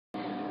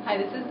Hi,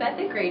 this is Beth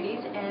at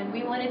Grady's, and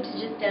we wanted to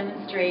just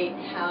demonstrate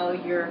how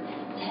your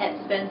pet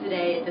spends the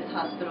day at this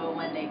hospital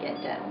when they get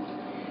dental.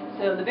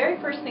 So the very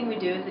first thing we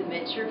do is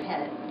admit your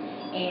pet,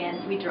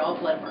 and we draw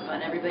blood work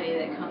on everybody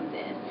that comes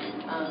in.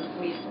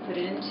 We put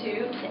it in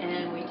tubes,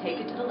 and we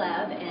take it to the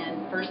lab,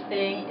 and first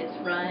thing, it's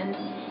run,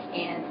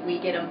 and we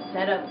get them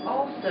set up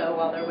also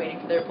while they're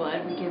waiting for their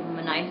blood. We give them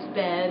a nice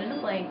bed and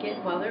a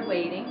blanket while they're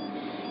waiting,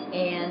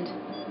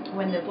 and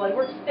when the blood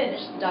work's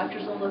finished, the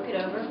doctors will look it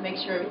over, make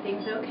sure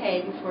everything's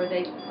okay before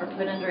they are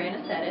put under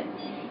anesthetic,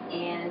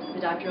 and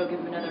the doctor will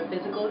give them another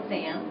physical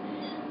exam,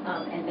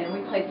 and then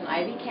we place an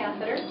IV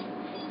catheter,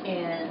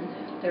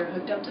 and they're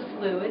hooked up to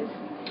fluids,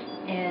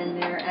 and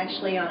they're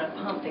actually on a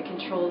pump that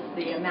controls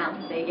the amount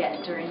that they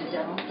get during the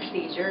dental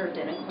procedure or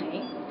dental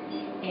cleaning,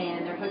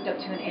 and they're hooked up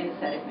to an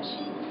anesthetic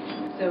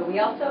machine. So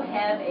we also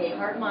have a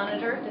heart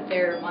monitor that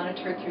they're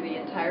monitored through the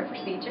entire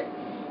procedure.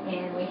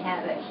 And we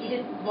have a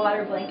heated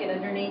water blanket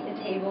underneath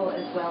the table,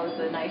 as well as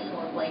a nice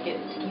warm blanket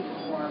to keep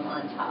them warm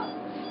on top.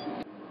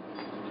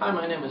 Hi,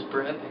 my name is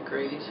Beth at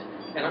Grady's,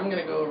 and I'm going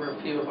to go over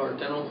a few of our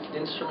dental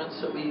instruments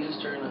that we use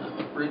during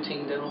a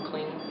routine dental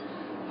cleaning.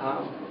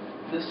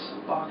 This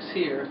box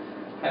here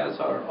has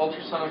our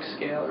ultrasonic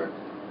scaler,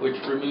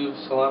 which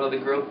removes a lot of the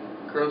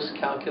gross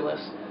calculus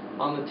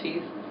on the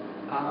teeth.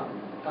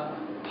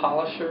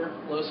 Polisher,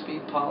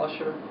 low-speed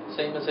polisher,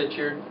 same as at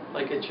your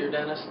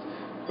dentist,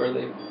 where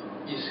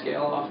you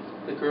scale off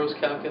the gross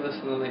calculus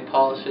and then they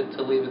polish it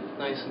to leave it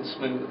nice and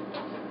smooth.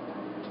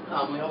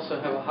 We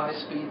also have a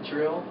high-speed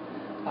drill,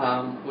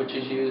 which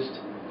is used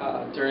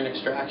during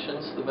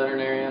extractions. The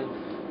veterinarian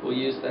will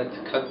use that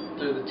to cut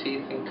through the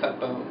teeth and cut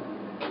bone.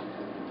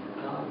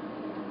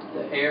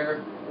 The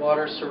air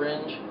water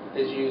syringe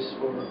is used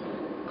for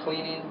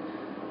cleaning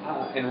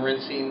and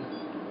rinsing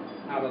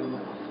out of the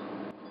mouth.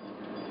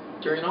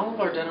 During all of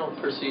our dental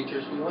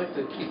procedures, we like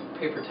to keep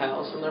paper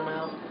towels in their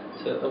mouth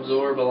to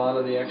absorb a lot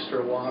of the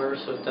extra water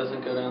so it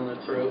doesn't go down their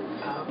throat.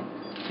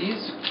 These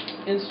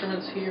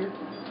instruments here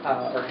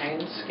are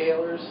hand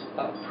scalers,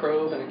 a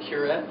probe, and a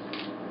curette.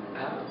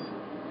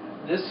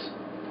 This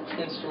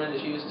instrument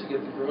is used to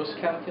get the gross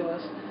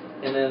calculus,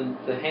 and then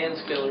the hand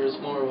scaler is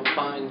more of a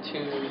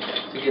fine-tune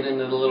to get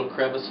into the little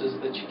crevices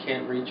that you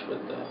can't reach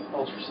with the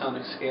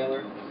ultrasonic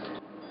scaler.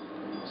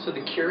 So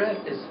the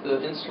curette is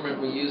the instrument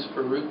we use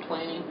for root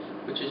planing,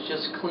 which is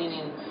just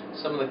cleaning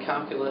some of the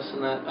calculus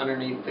and that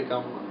underneath the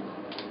gum line.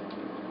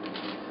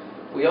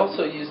 We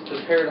also use the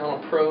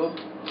periodontal probe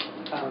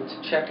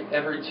to check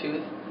every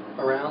tooth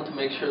around to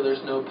make sure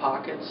there's no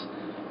pockets.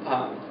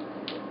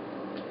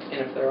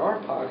 And if there are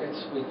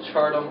pockets, we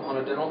chart them on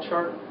a dental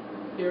chart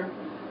here.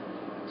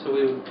 So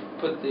we would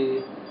put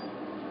the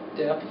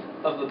depth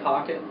of the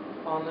pocket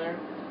on there,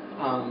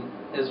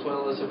 as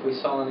well as if we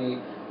saw any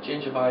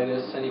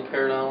gingivitis, any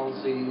periodontal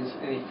disease,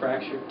 any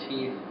fractured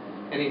teeth,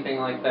 anything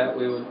like that,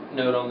 we would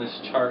note on this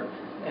chart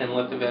and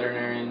let the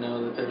veterinarian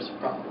know that there's a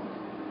problem.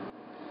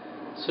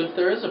 So if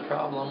there is a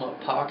problem, a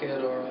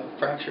pocket or a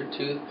fractured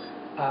tooth,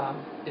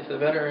 if the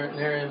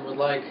veterinarian would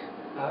like,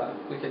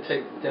 we could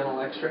take dental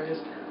x-rays.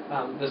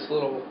 This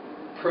little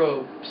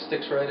probe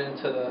sticks right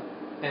into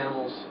the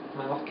animal's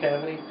mouth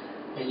cavity,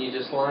 and you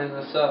just line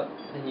this up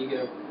and you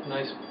get a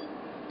nice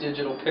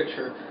digital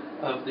picture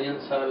of the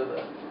inside of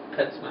the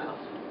pet's mouth.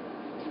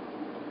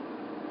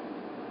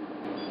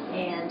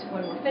 And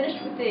when we're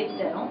finished with the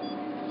dental,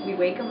 we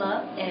wake them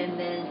up, and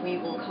then we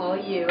will call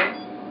you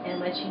and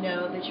let you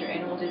know that your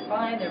animal did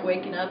fine, they're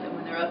waking up, and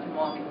when they're up and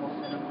walking, we'll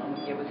send them home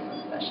and give us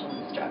some special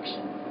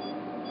instructions.